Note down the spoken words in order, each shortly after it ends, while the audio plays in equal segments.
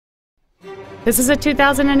This is a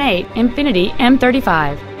 2008 Infiniti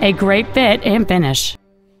M35, a great fit and finish.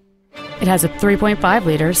 It has a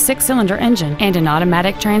 3.5-liter six-cylinder engine and an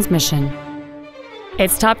automatic transmission.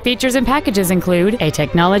 Its top features and packages include a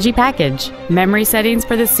technology package, memory settings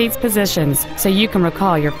for the seat's positions so you can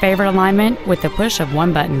recall your favorite alignment with the push of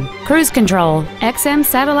one button, cruise control, XM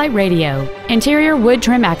satellite radio, interior wood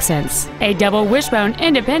trim accents, a double wishbone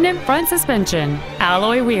independent front suspension,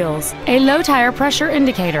 alloy wheels, a low tire pressure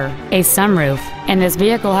indicator, a sunroof, and this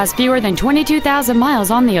vehicle has fewer than 22,000 miles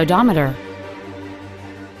on the odometer.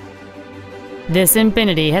 This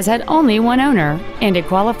Infiniti has had only one owner, and it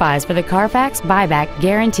qualifies for the Carfax buyback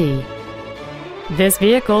guarantee. This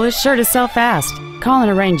vehicle is sure to sell fast. Call and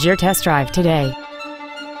arrange your test drive today.